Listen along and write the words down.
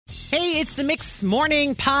Hey, it's the Mix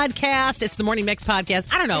Morning Podcast. It's the Morning Mix Podcast.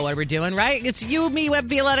 I don't know what we're doing, right? It's you, me, Web,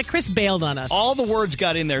 Violetta. Chris bailed on us. All the words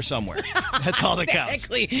got in there somewhere. That's all that counts.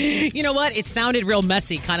 Exactly. You know what? It sounded real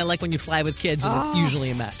messy, kind of like when you fly with kids, and it's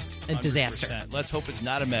usually a mess. A disaster. 100%. Let's hope it's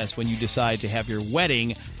not a mess when you decide to have your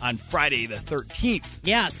wedding on Friday the 13th.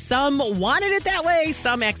 Yeah, some wanted it that way.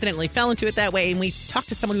 Some accidentally fell into it that way. And we talked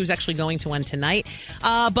to someone who's actually going to one tonight.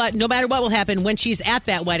 But no matter what will happen, when she's at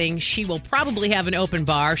that wedding, she will probably have an open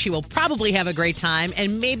bar. She will probably have a great time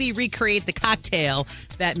and maybe recreate the cocktail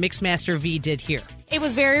that Mixmaster V did here. It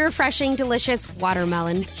was very refreshing, delicious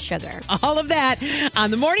watermelon sugar. All of that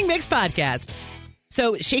on the Morning Mix Podcast.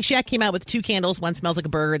 So Shake Shack came out with 2 candles. One smells like a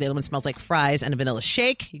burger. The other one smells like fries and a vanilla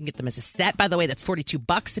shake. You can get them as a set. By the way, that's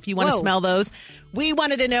 $42 if you want to smell those. We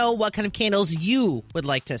wanted to know what kind of candles you would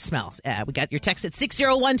like to smell. We got your text at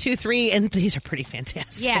 60123, and these are pretty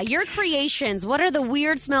fantastic. Yeah, your creations. What are the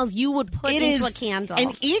weird smells you would put into a candle?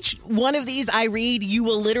 And each one of these I read, you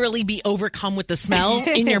will literally be overcome with the smell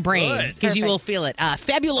in your brain because you will feel it.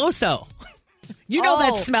 Fabuloso. You know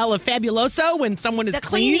that smell of Fabuloso when someone is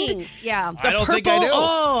cleaned? Cleaning, yeah. I don't think I do.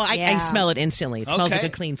 I smell it instantly. It smells like a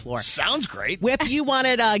clean floor. Sounds great. Whip, you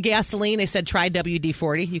wanted gasoline. They said try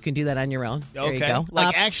WD-40. You can do that on your own. There you go.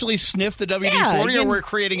 Like actually sniff the WD-40 or we're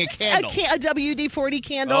creating a candle? A WD-40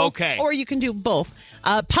 candle. Okay. Or you can do both.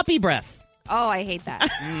 Puppy breath. Oh, I hate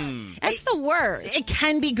that. That's the worst. It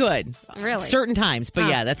can be good. Really? Certain times. But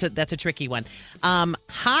yeah, that's a tricky one.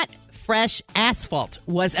 Hot fresh asphalt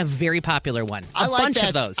was a very popular one. A bunch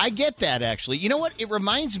of those. I get that, actually. You know what? It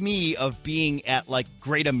reminds me of being at, like,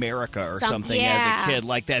 Great America or something as a kid.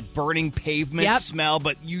 Like that burning pavement smell,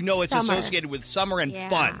 but you know it's associated with summer and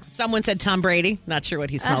fun. Someone said Tom Brady. Not sure what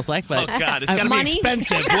he smells like, but... Oh, God. It's got to be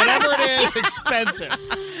expensive. Whatever it is, expensive.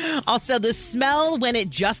 Also, the smell when it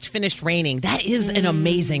just finished raining. That is an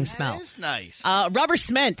amazing smell. That is nice. Rubber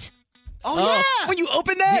cement. Oh, yeah. When you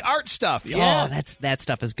open that? The art stuff. Yeah. Oh, that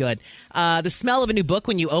stuff is good. The smell of a new book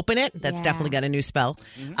when you open it, that's definitely got a new smell.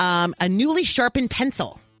 A newly sharpened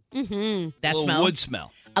pencil. Mm-hmm. That smell. Wood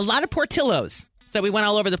smell. A lot of Portillo's. So we went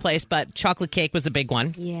all over the place, but chocolate cake was a big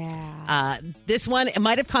one. Yeah. This one, it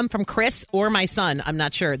might have come from Chris or my son. I'm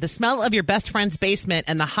not sure. The smell of your best friend's basement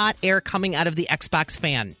and the hot air coming out of the Xbox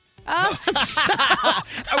fan. Oh.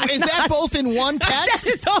 Is that both in one text?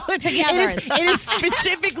 Together. It is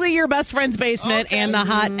specifically your best friend's basement and the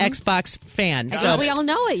hot Xbox fan. So we all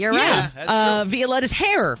know it. You're right. Violetta's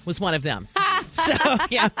hair was one of them. So,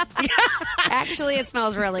 yeah. Actually, it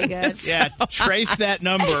smells really good. Yeah, trace that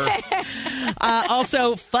number.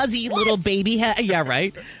 Also, fuzzy little baby head. Yeah,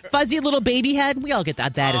 right. Fuzzy little baby head. We all get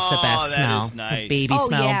that. That is the best smell. That is nice. The baby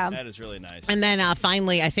smell. Yeah. That is really nice. And then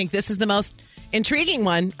finally, I think this is the most intriguing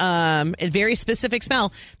one. A very specific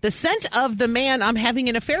smell. The scent of the man I'm having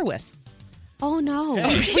an affair with. Oh, no.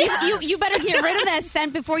 You better get rid of that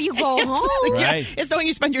scent before you go home. Right. It's the one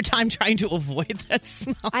you spend your time trying to avoid that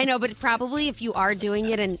smell. I know, but probably if you are doing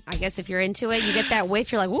it, and I guess if you're into it, you get that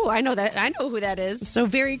whiff, you're like, ooh, I know that. I know who that is. So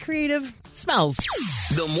very creative smells.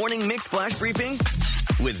 The Morning Mix Flash Briefing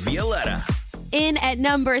with Violetta. In at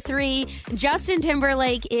number 3, Justin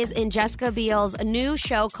Timberlake is in Jessica Biel's new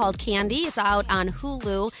show called Candy. It's out on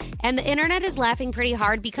Hulu. And the internet is laughing pretty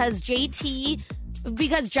hard because Jessica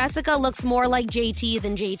looks more like JT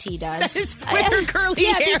than JT does. With her curly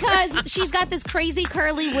hair. Yeah, because she's got this crazy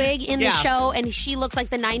curly wig in the show, and she looks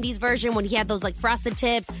like the 90s version when he had those, like, frosted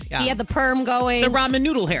tips. Yeah. He had the perm going. The ramen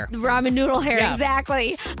noodle hair.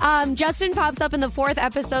 Exactly. Justin pops up in the 4th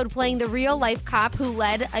episode playing the real-life cop who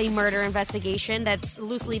led a murder investigation that's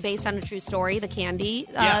loosely based on a true story, the Candy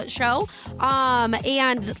show.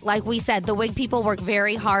 And like we said, the wig people work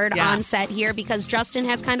very hard on set here because Justin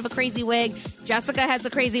has kind of a crazy wig. Jessica has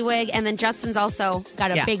a crazy wig, and then Justin's also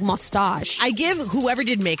got a big mustache. I give whoever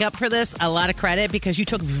did makeup for this a lot of credit because you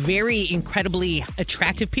took very incredibly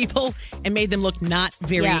attractive people and made them look not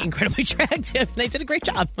very incredibly attractive. They did a great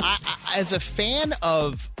job. As a fan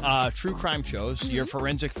of true crime shows, your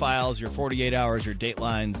Forensic Files, your 48 Hours, your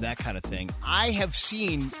Datelines, that kind of thing, I have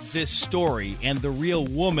seen this story and the real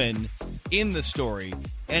woman in the story.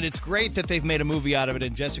 And it's great that they've made a movie out of it,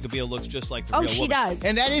 and Jessica Biel looks just like the real woman. Oh, she does.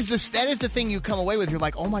 And that is the thing you come away with. You're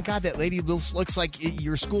like, oh my God, that lady looks like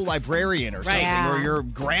your school librarian or something, or your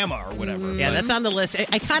grandma or whatever. Mm-hmm. Yeah, that's on the list.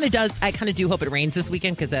 I kind of do hope it rains this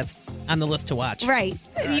weekend because that's on the list to watch. Right.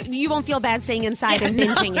 You won't feel bad staying inside and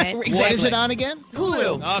binging it. Exactly. What is it on again?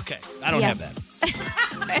 Hulu. Okay, I don't have that.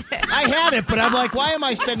 I had it, but I'm like, why am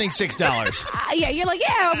I spending $6? Yeah, you're like,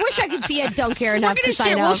 yeah, I wish I could see it. Don't care enough to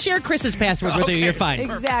sign up. We'll share Chris's password with you. You're fine.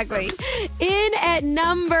 Exactly. In at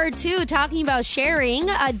number 2, talking about sharing,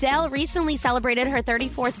 Adele recently celebrated her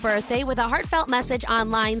 34th birthday with a heartfelt message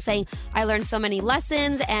online saying, I learned so many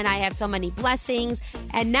lessons and I have so many blessings.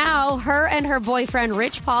 And now her and her boyfriend,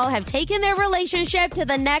 Rich Paul, have taken their relationship to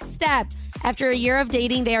the next step. After a year of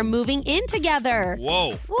dating, they are moving in together.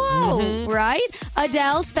 Whoa. Right?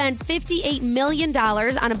 Adele spent $58 million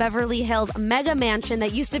on a Beverly Hills mega mansion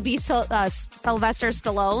that used to be Sylvester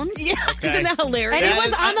Stallone's. Yeah, isn't that hilarious? And it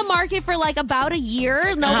was on the market for like about a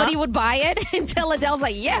year. Nobody would buy it until Adele's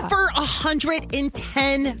like, yeah. For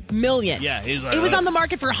 $110 million. Yeah, he's like, it was on the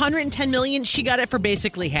market for $110 million. She got it for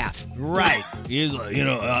basically half. Right. He's like,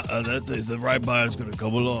 the right buyer's going to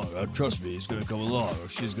come along. Trust me, he's going to come along, or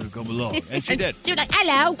she's going to come along. And she did. She was like,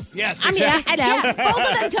 hello. Yes, I'm exactly. here. Hello. Yeah, both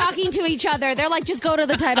of them talking to each other. They're like, just go to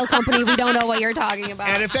the title company. We don't know what you're talking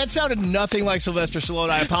about. And if that sounded nothing like Sylvester Stallone,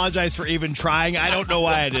 I apologize for even trying. I don't know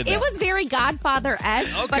why I did that. It was very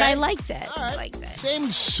Godfather-esque, but I liked it. All right. I liked it.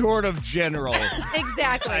 Same sort of general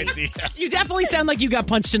Exactly. idea. You definitely sound like you got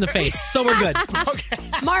punched in the face, so we're good.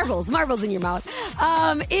 Marbles in your mouth.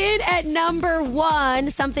 In at number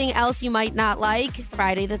 1, something else you might not like,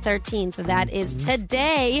 Friday the 13th. That is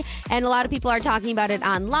today, and a lot of people are talking about it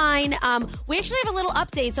online. We actually have a little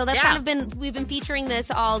update, so that's we've been featuring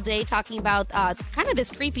this all day, talking about kind of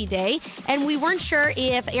this creepy day, and we weren't sure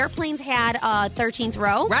if airplanes had a 13th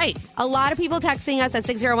row. Right. A lot of people texting us at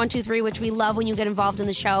 60123, which we love when you get involved in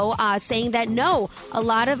the show, saying that no, a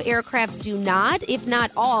lot of aircrafts do not, if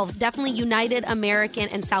not all. Definitely United, American,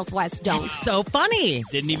 and Southwest don't. It's so funny.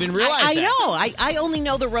 Didn't even realize I that. know. I only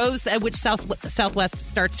know the rows at which Southwest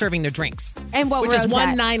starts serving their drinks. And what which row is is 1,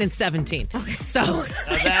 that? 9, and 17. So Now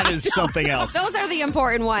that is something else. Those are the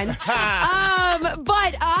important ones.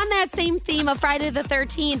 But on that same theme of Friday the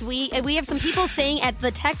 13th, we have some people staying at the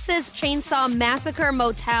Texas Chainsaw Massacre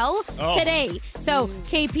Motel today. So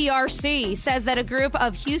KPRC says that a group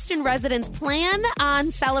of Houston residents plan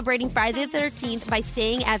on celebrating Friday the 13th by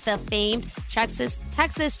staying at the famed Texas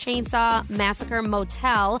Chainsaw Massacre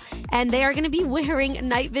Motel, and they are going to be wearing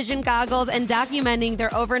night vision goggles and documenting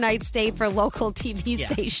their overnight stay for local TV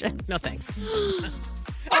stations. no thanks.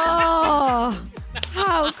 Oh,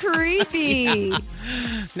 how creepy.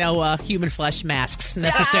 No human flesh masks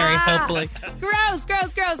necessary, hopefully. Gross.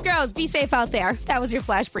 Be safe out there. That was your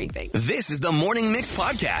flash briefing. This is the Morning Mix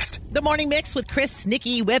Podcast. The Morning Mix with Chris,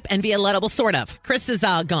 Nikki, Whip, and Violetta. Well, sort of. Chris is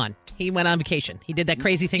gone. He went on vacation. He did that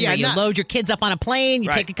crazy thing where you load your kids up on a plane,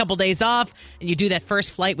 you take a couple days off, and you do that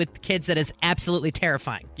first flight with kids that is absolutely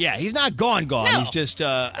terrifying. Yeah, he's not gone. No. He's just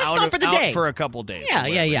out for the day. for a couple days. Yeah.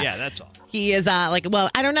 Yeah, that's all. He is I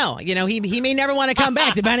don't know. He may never want to come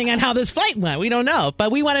back depending on how this flight went. We don't know.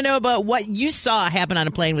 But we want to know about what you saw happen on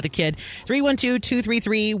a plane with a kid.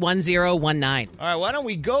 312-233-1019. All right, why don't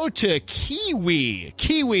we go to Kiwi?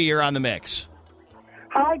 Kiwi, you're on the mix.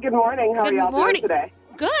 Hi, good morning. How are y'all doing today?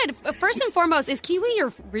 Good. First and foremost, is Kiwi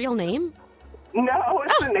your real name? No,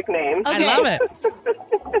 it's a nickname. Okay. I love it.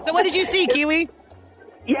 So what did you see, Kiwi?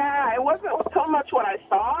 Yeah, it wasn't so much what I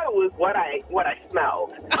saw; it was what I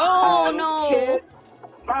smelled. Oh no! Kid,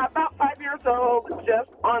 about 5 years old,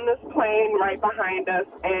 just on this plane right behind us,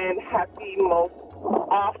 and had the most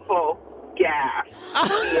awful gas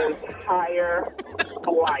the entire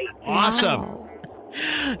flight. Awesome. Wow.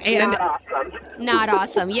 And Not awesome. Not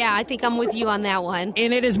awesome. Yeah, I think I'm with you on that one.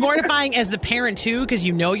 And it is mortifying as the parent, too, because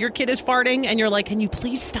you know your kid is farting, and you're like, can you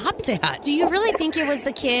please stop that? Do you really think it was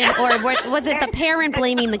the kid, or was it the parent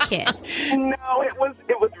blaming the kid? No, it was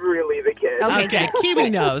really the kid. Okay. Okay, Kiwi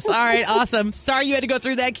knows. All right, awesome. Sorry you had to go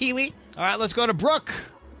through that, Kiwi. All right, let's go to Brooke.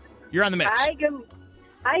 You're on the mix. Hi, good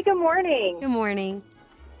morning. Good morning.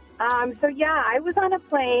 I was on a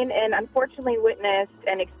plane and unfortunately witnessed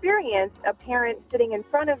and experienced a parent sitting in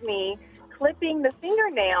front of me clipping the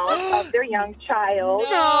fingernails of their young child.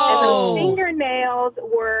 No. And the fingernails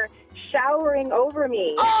were showering over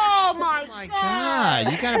me. Oh, my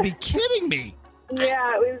God, you got to be kidding me.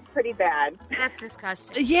 Yeah, it was pretty bad. That's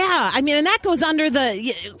disgusting. Yeah, I mean, and that goes under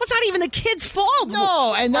what's not even the kid's fault.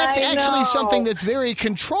 No, and that's I actually know. something that's very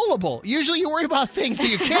controllable. Usually you worry about things that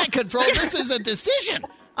you can't control. This is a decision.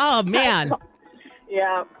 Oh, man.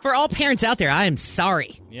 Yeah. For all parents out there, I am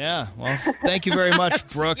sorry. Yeah, well, thank you very much,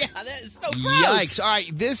 Brooke. Yeah, that is so gross. Yikes. All right,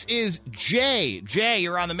 this is Jay. Jay,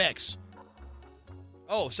 you're on the mix.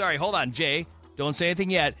 Oh, sorry. Hold on, Jay. Don't say anything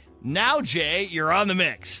yet. Now, Jay, you're on the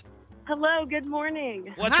mix. Hello, good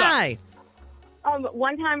morning. What's Hi.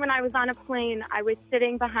 One time when I was on a plane, I was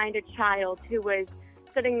sitting behind a child who was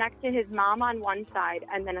sitting next to his mom on one side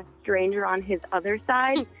and then a stranger on his other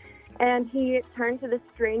side. And he turned to the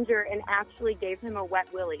stranger and actually gave him a wet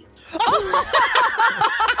willy.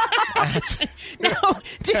 No,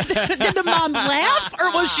 did the mom laugh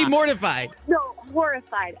or was she mortified? No,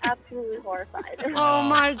 horrified. Absolutely horrified. Oh,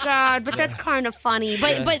 my God. But that's kind of funny.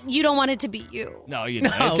 But you don't want it to be you. No, you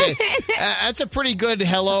don't. That's a pretty good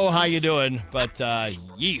hello, how you doing? But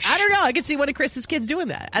yeesh. I don't know. I can see one of Chris's kids doing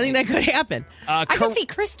that. I think that could happen. I can see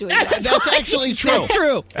Chris doing that. That's actually true. That's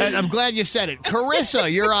true. And I'm glad you said it.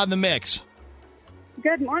 Carissa, you're on the mix.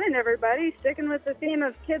 Good morning, everybody. Sticking with the theme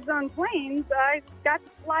of kids on planes, I got to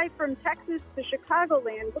fly from Texas to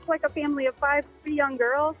Chicagoland. Looked like a family of 5 young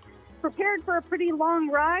girls, prepared for a pretty long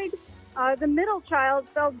ride. The middle child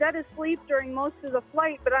fell dead asleep during most of the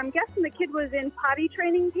flight, but I'm guessing the kid was in potty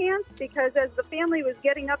training pants because as the family was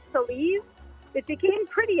getting up to leave, it became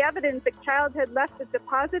pretty evident the child had left a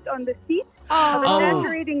deposit on the seat of a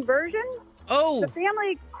saturating version. The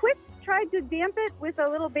family tried to damp it with a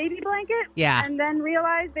little baby blanket and then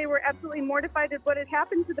realized they were absolutely mortified at what had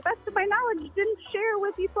happened. To the best of my knowledge, didn't share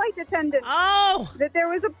with the flight attendant that there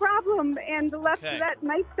was a problem and left that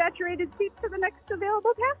nice saturated seat to the next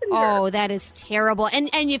available passenger. Oh, that is terrible. And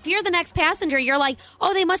if you're the next passenger, you're like,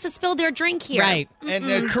 oh, they must have spilled their drink here. Right.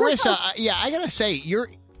 And Carissa, I got to say, you're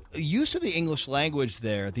use of the English language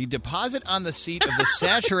there, the deposit on the seat of the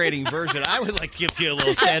saturating version, I would like to give you a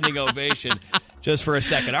little standing ovation just for a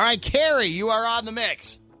second. All right, Carrie, you are on the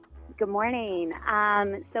mix. Good morning.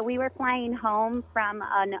 So we were flying home from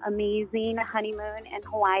an amazing honeymoon in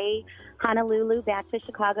Hawaii, Honolulu, back to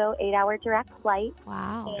Chicago, 8-hour direct flight.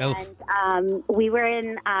 Wow. And we were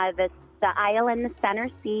in the aisle in the center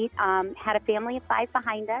seat, had a family of 5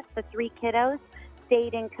 behind us, the 3 kiddos.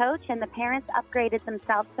 Stayed in coach, and the parents upgraded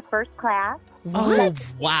themselves to first class.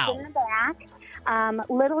 What? Wow. In the back,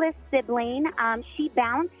 littlest sibling, she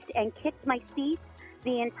bounced and kicked my seat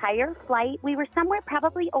the entire flight. We were somewhere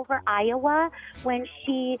probably over Iowa when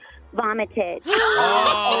she vomited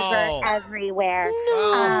over everywhere.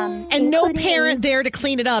 And no parent there to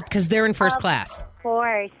clean it up because they're in first class. Of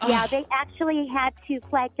course. Yeah, they actually had to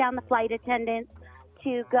flag down the flight attendants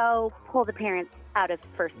to go pull the parents out of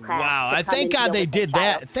first class. Wow, I thank God they did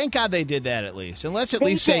that. Thank God they did that at least. And let's at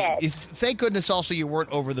least say, thank goodness also you weren't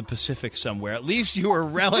over the Pacific somewhere. At least you were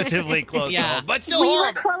relatively close to home. But still horrible.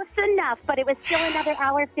 We were close enough, but it was still another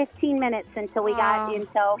hour, 15 minutes until we got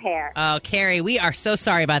into O'Hare. Oh, Carrie, we are so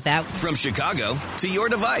sorry about that. From Chicago to your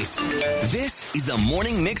device, this is the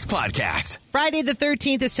Morning Mix Podcast. Friday the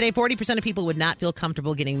 13th is today. 40% of people would not feel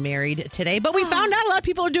comfortable getting married today, but we found out a lot of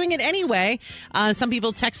people are doing it anyway. Some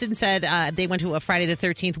people texted and said they went to a Friday the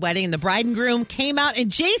 13th wedding, and the bride and groom came out in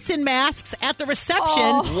Jason masks at the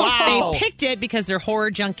reception. Wow. They picked it because they're horror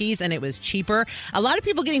junkies, and it was cheaper. A lot of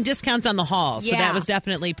people getting discounts on the hall, so that was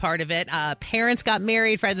definitely part of it. Parents got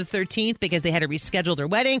married Friday the 13th because they had to reschedule their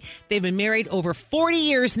wedding. They've been married over 40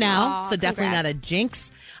 years now, so definitely not a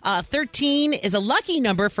jinx. 13 is a lucky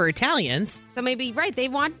number for Italians. So maybe, they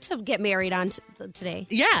want to get married on today.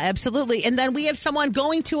 Yeah, absolutely. And then we have someone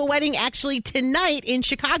going to a wedding actually tonight in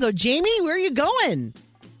Chicago. Jamie, where are you going?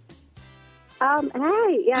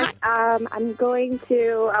 Hi. I'm going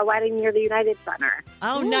to a wedding near the United Center.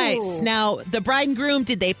 Oh, nice. Now, the bride and groom,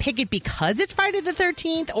 did they pick it because it's Friday the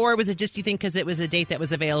 13th, or was it just, you think, because it was a date that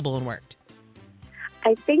was available and worked?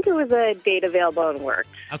 I think it was a date available and worked.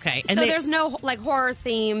 Okay. And so there's no, horror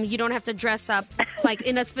theme. You don't have to dress up,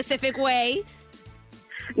 in a specific way?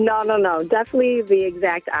 No. Definitely the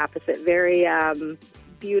exact opposite. Very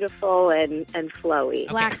beautiful and flowy.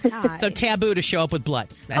 Black tie. So taboo to show up with blood.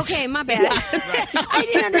 Okay, my bad. I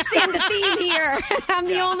didn't understand the theme here. I'm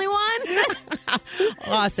the only one.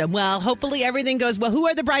 Awesome. Well, hopefully everything goes well. Who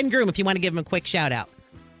are the bride and groom, if you want to give them a quick shout out?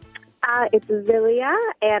 It's Zilia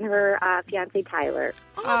and her fiancé, Tyler.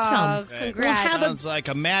 Awesome. Congrats. Sounds like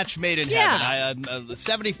a match made in heaven.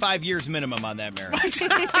 75 years minimum on that marriage.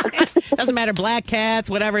 Doesn't matter, black cats,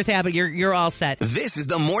 whatever's happened, you're all set. This is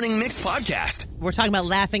the Morning Mix Podcast. We're talking about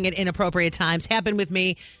laughing at inappropriate times. Happened with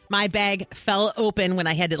me. My bag fell open when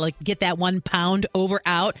I had to get that 1 pound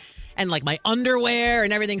out. And my underwear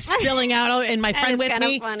and everything spilling out. And my friend with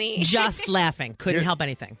me, funny. just laughing. Couldn't help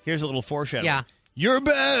anything. Here's a little foreshadowing. Yeah. Your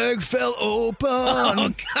bag fell open.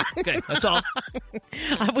 Oh, God. Okay, that's all.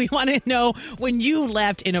 We want to know when you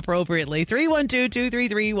laughed inappropriately.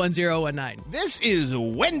 312-233-1019. This is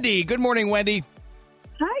Wendy. Good morning, Wendy.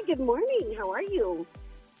 Hi, good morning. How are you?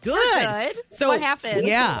 Good. So what happened?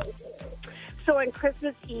 Yeah. So on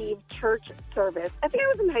Christmas Eve church service, I think I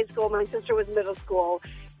was in high school, my sister was middle school,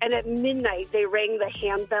 and at midnight they rang the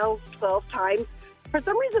handbells 12 times. For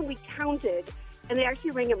some reason we counted, and they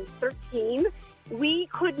actually rang him 13. We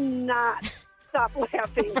could not stop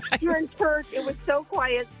laughing. You're in church. It was so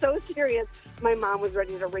quiet, so serious. My mom was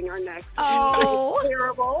ready to wring our necks. Oh. It was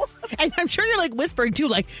terrible. And I'm sure you're like whispering too,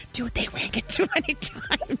 like, dude, they rang it too many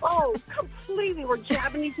times. Oh, completely. We're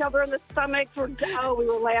jabbing each other in the stomachs. We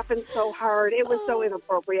were laughing so hard. It was so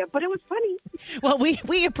inappropriate, but it was funny. Well,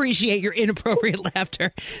 we appreciate your inappropriate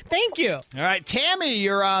laughter. Thank you. All right, Tammy,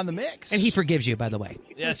 you're on the mix. And he forgives you, by the way.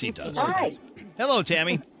 Yes, he does. Hi. Hello,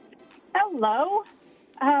 Tammy. Hello.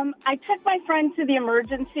 I took my friend to the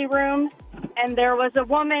emergency room, and there was a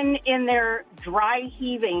woman in there dry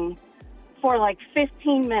heaving for like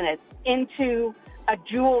 15 minutes into a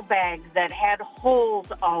jewel bag that had holes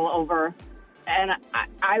all over. And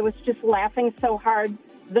I was just laughing so hard.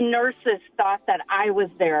 The nurses thought that I was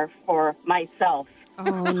there for myself.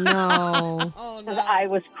 Oh, no. Because I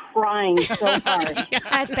was crying so hard.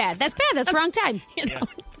 That's bad. That's bad. That's the wrong time. You know,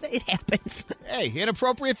 it happens. Hey,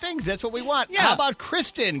 inappropriate things. That's what we want. Yeah. How about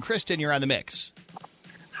Kristen? Kristen, you're on the mix.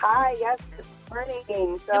 Hi, yes, good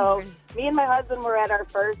morning. So me and my husband were at our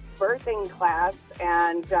first birthing class,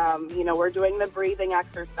 and, we're doing the breathing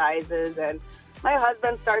exercises, and my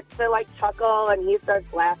husband starts to, chuckle, and he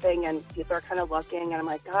starts laughing, and he starts kind of looking, and I'm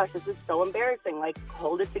like, gosh, this is so embarrassing.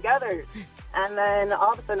 Hold it together. And then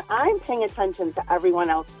all of a sudden, I'm paying attention to everyone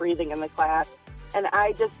else breathing in the class, and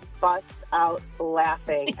I just bust out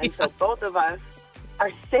laughing. And so both of us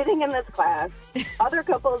are sitting in this class. Other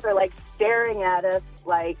couples are, staring at us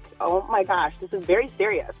like, oh, my gosh, this is very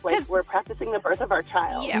serious. We're practicing the birth of our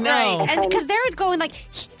child. Yeah, No. right. And because they're going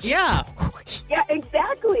Yeah. Yeah,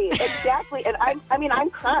 exactly. And I'm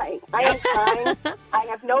crying. I am crying. I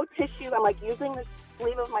have no tissue. I'm using the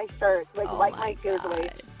sleeve of my shirt to wipe my tears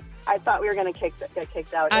away. I thought we were going to get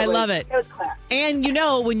kicked out. I love it. It was class. And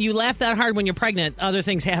when you laugh that hard when you're pregnant, other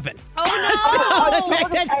things happen. Oh, no.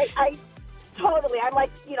 I totally. I'm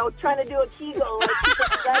trying to do a Kegel, keep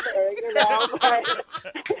it together, but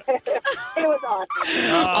it was awesome.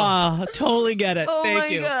 Oh, totally get it. Oh, Thank my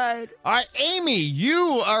you. God. All right, Amy,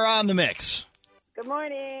 you are on the mix. Good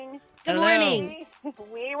morning. Good Hello. morning.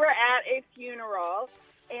 We were at a funeral,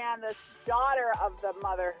 and the daughter of the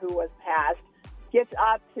mother who was passed gets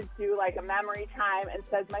up to do a memory time and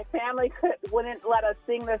says, my family wouldn't let us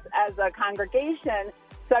sing this as a congregation,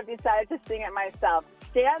 so I've decided to sing it myself.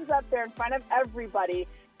 Stands up there in front of everybody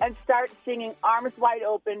and starts singing Arms Wide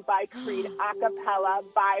Open by Creed a cappella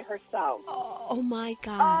by herself. Oh, my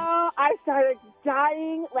God. Oh, I started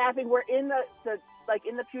dying laughing. We're in the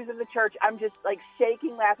in the pews of the church. I'm just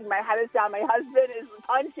shaking laughing. My head is down. My husband is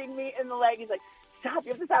punching me in the leg. He's like, stop,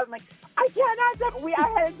 you have to stop. I'm like, I cannot stop.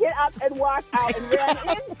 I had to get up and walk out and ran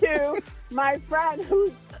into my friend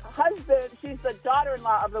whose husband, she's the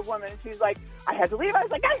daughter-in-law of the woman. She's like, I had to leave. I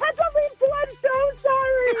was like, I had to leave too. I'm so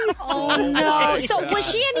sorry. Oh, no. So was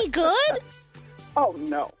she any good? Oh,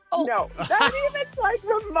 no. Oh. No. Not even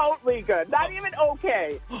remotely good. Not even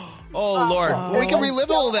okay. Oh, Lord. Well, we can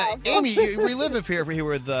relive all that. Amy, you relive it here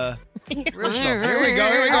with the original. Here we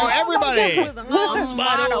go. Everybody.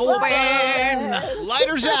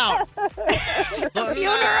 Lighters out.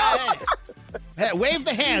 Funeral. Hey, wave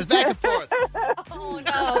the hands back and forth. Oh,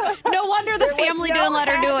 no. No wonder the family didn't let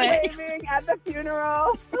her do it. Waving at the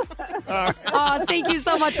funeral. Oh, thank you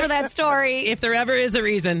so much for that story. If there ever is a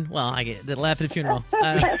reason, well, I get the laugh at the funeral.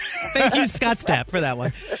 Thank you, Scott Stapp, for that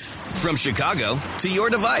one. From Chicago to your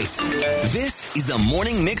device, this is the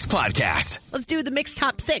Morning Mix Podcast. Let's do the mix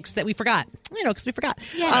top 6 that we forgot. Because we forgot.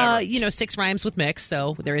 Yeah. 6 rhymes with mix,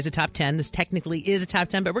 so there is a top 10. This technically is a top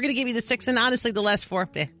 10, but we're going to give you the 6, and honestly, the last 4,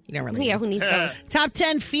 you don't really Yeah, know. who needs those? Top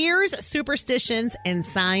 10 fears, superstitions, and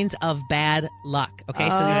signs of bad luck. Okay,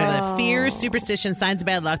 so these are the fears, superstitions, signs of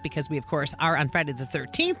bad luck, because we, of course, are on Friday the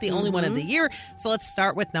 13th, the only one of the year. So let's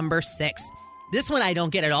start with number 6. This one I don't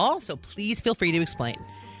get at all, so please feel free to explain.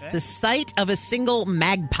 The sight of a single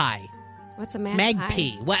magpie. What's a magpie?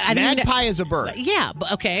 Magpie. What, I didn't even- Magpie is a bird. Yeah,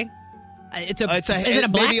 but okay. Is it a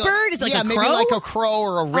maybe blackbird? Is it like a crow? maybe like a crow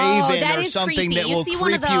or a raven that or is something creepy. that You will see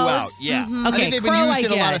one creep of you those. out. Yeah. Mhm. I Okay, think they've been crow, used I in a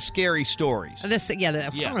lot get. of scary stories. I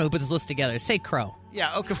don't know who put this list together. Say crow.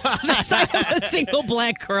 Yeah, okay. The sight of a single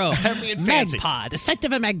black crow. I'm being fancy. Magpie. The sight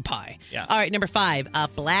of a magpie. Yeah. All right, number 5. A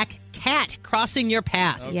black cat crossing your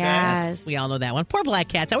path. Okay. Yes. We all know that one. Poor black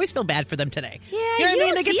cats. I always feel bad for them today. Yeah, you know what I you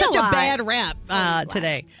mean? They get see such a a lot. bad rap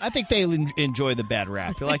today. I think they enjoy the bad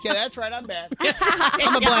rap. You're like, yeah, that's right, I'm bad.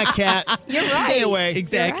 I'm a black cat. You're Stay right. away.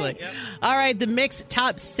 Exactly. All right, the mix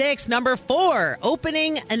top 6. Number 4.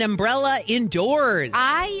 Opening an umbrella indoors.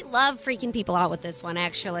 I love freaking people out with this one,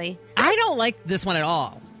 actually. I don't like this one at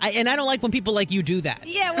all. And I don't like when people like you do that.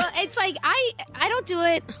 Yeah, well, it's like I don't do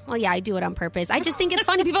it. Well, yeah, I do it on purpose. I just think it's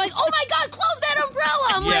funny. People are like, oh my God, close that umbrella.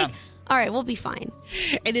 I'm like, all right, we'll be fine.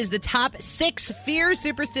 It is the top 6 fears,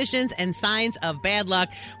 superstitions, and signs of bad luck,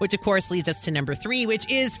 which, of course, leads us to number 3, which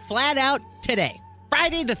is flat out today.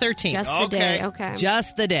 Friday the 13th. Just the day, okay.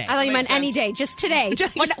 Just the day. I thought you meant any day, just today.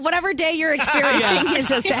 Whatever day you're experiencing is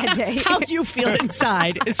a sad day. How you feel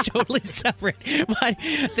inside is totally separate. But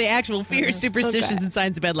the actual fears, superstitions, and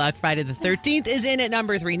signs of bad luck, Friday the 13th, is in at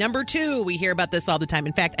number 3. Number 2, we hear about this all the time.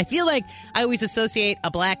 In fact, I feel like I always associate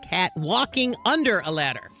a black cat walking under a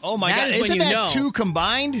ladder. Oh, my God. Isn't that 2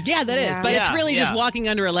 combined? Yeah, that is. But it's really just walking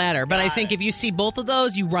under a ladder. But I think if you see both of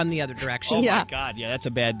those, you run the other direction. Oh, my God. Yeah, that's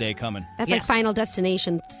a bad day coming. That's like Final Destination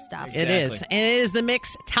stuff. It is. And it is the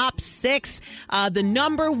Mix Top 6. The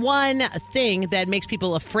number 1 thing that makes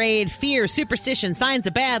people afraid, fear, superstition, signs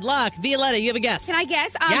of bad luck. Violetta, you have a guess? Can I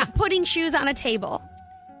guess? Putting shoes on a table.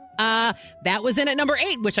 That was in at number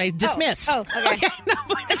 8, which I dismissed. Oh, okay.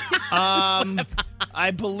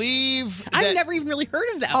 I believe I've never even really heard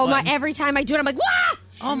of that one. Every time I do it, I'm like, wah!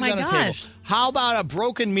 Oh, my gosh. How about a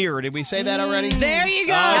broken mirror? Did we say that already? There you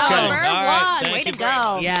go. Okay. Number 1. Way to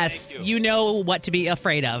go. Yes, you know what to be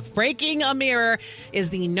afraid of. Breaking a mirror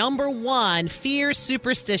is the number 1 fear,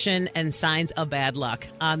 superstition, and signs of bad luck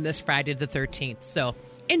on this Friday the 13th. So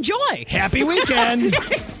enjoy. Happy weekend.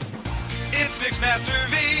 It's Mixmaster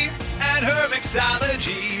V and her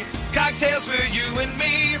mixology. Cocktails for you and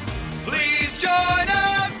me. Please join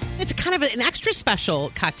us. It's kind of an extra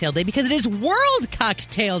special cocktail day because it is World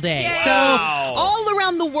Cocktail Day. Yay. So all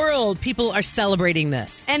around the world, people are celebrating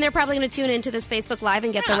this. And they're probably going to tune into this Facebook Live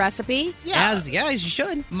and get the recipe. As you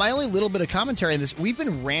should. My only little bit of commentary on this, we've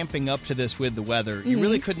been ramping up to this with the weather. You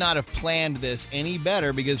really could not have planned this any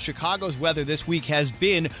better because Chicago's weather this week has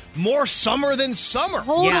been more summer than summer.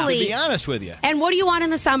 Totally. To be honest with you. And what do you want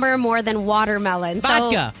in the summer more than watermelon?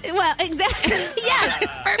 Vodka. Well, exactly. Yes,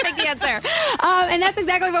 perfect answer. And that's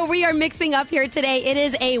exactly what we are mixing up here today. It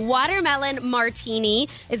is a watermelon martini.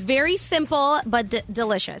 It's very simple but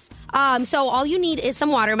delicious. So all you need is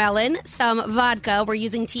some watermelon, some vodka. We're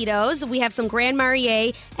using Tito's. We have some Grand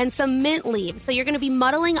Marnier and some mint leaves. So you're going to be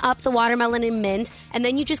muddling up the watermelon and mint, and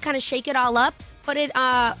then you just kind of shake it all up. Put it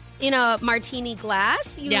in a martini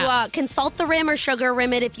glass. You can salt the rim or sugar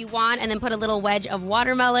rim it if you want, and then put a little wedge of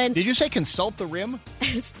watermelon. Did you say consult the rim?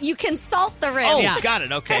 You can salt the rim. Oh, got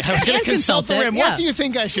it. Okay. I was going to consult the rim. What do you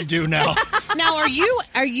think I should do now? Now, are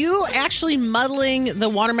you actually muddling the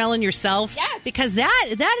watermelon yourself? Yes. Because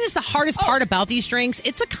that is the hardest part about these drinks.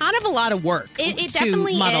 It's a lot of work it to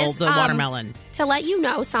definitely muddle is. the watermelon. To let you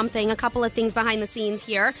know something, a couple of things behind the scenes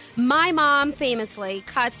here. My mom famously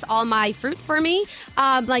cuts all my fruit for me.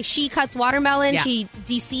 She cuts watermelon, she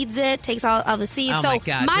de-seeds it, takes all the seeds. Oh, so my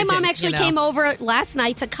God. my mom actually came over last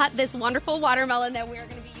night to cut this wonderful watermelon that we're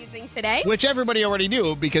going to be using today. Which everybody already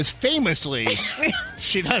knew because famously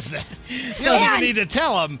she does that. So you need to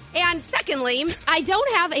tell them. And secondly, I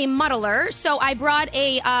don't have a muddler, so I brought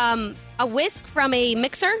a whisk from a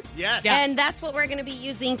mixer. Yes. And that's what we're going to be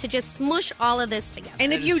using to just smush all of this together.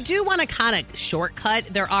 And if you do want to kind of shortcut,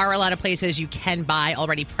 there are a lot of places you can buy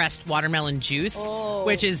already pressed watermelon juice,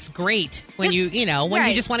 which is great when you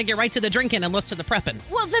just want to get right to the drinking and less to the prepping.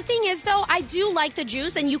 Well, the thing is, though, I do like the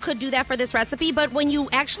juice, and you could do that for this recipe, but when you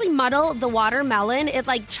actually muddle the watermelon,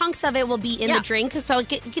 chunks of it will be in the drink, so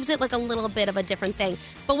it gives it a little bit of a different thing.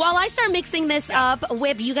 But while I start mixing this up,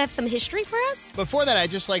 Whip, you have some history for us? Before that, I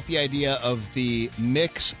just like the idea of the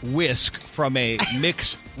mix whisk from a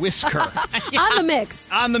mix whisker. On the mix.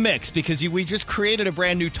 On the mix, because we just created a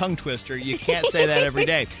brand new tongue twister. You can't say that every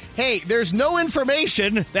day. Hey, there's no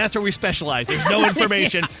information. That's where we specialize. There's no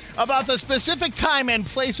information about the specific time and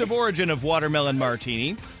place of origin of watermelon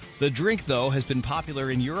martini. The drink, though, has been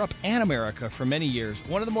popular in Europe and America for many years.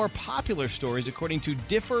 One of the more popular stories, according to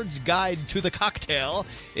Difford's Guide to the Cocktail,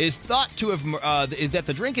 is that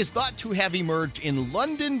the drink is thought to have emerged in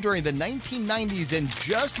London during the 1990s and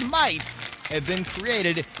just might have been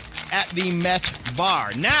created at the Met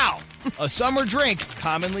Bar. Now, a summer drink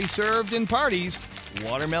commonly served in parties,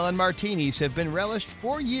 watermelon martinis have been relished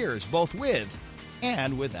for years, both with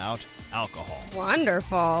and without alcohol.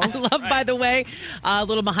 Wonderful. I love, by the way, a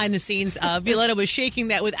little behind the scenes. Violetta was shaking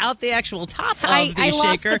that without the actual top of the shaker. I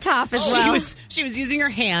lost the top as well. She was using her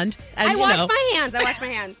hand. And, I washed my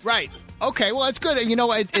hands. Right. Okay, well, that's good.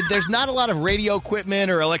 There's not a lot of radio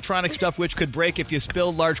equipment or electronic stuff which could break if you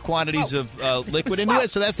spilled large quantities of liquid into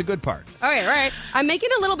it, so that's the good part. All right. I'm making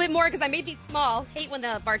a little bit more because I made these small. Hate when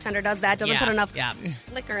the bartender does that, doesn't put enough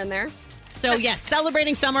liquor in there. So, yes,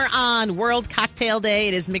 celebrating summer on World Cocktail Day.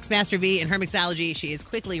 It is Mixmaster V and her mixology. She is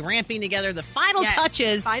quickly ramping together the final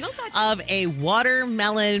touches of a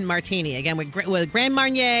watermelon martini. Again, with Grand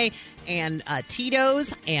Marnier and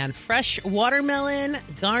Tito's and fresh watermelon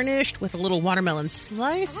garnished with a little watermelon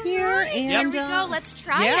slice here. And, here we go. Let's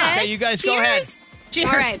try it. Okay, you guys go ahead. Cheers.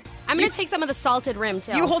 All right. I'm going to take some of the salted rim,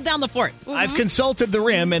 too. You hold down the fort. I've consulted the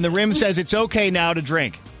rim, and the rim says it's okay now to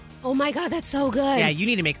drink. Oh, my God, that's so good. Yeah, you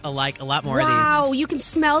need to make a lot more of these. Wow, you can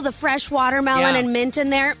smell the fresh watermelon and mint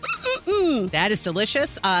in there. That is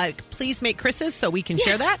delicious. Please make Chris's so we can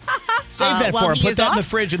share that. Save that for him. Put that in the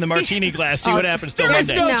fridge in the martini glass. See what happens till There's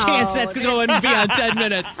Monday. no chance that's going to be on 10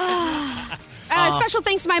 minutes. Special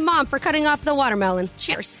thanks to my mom for cutting off the watermelon.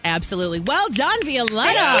 Cheers. Absolutely. Well done,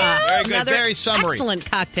 Violetta. Very good. Another Very summary. excellent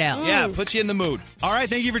cocktail. Yeah, puts you in the mood. All right,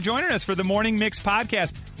 thank you for joining us for the Morning Mix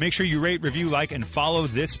podcast. Make sure you rate, review, like, and follow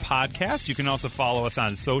this podcast. You can also follow us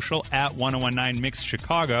on social at 1019 Mix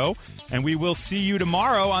Chicago. And we will see you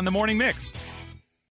tomorrow on the Morning Mix.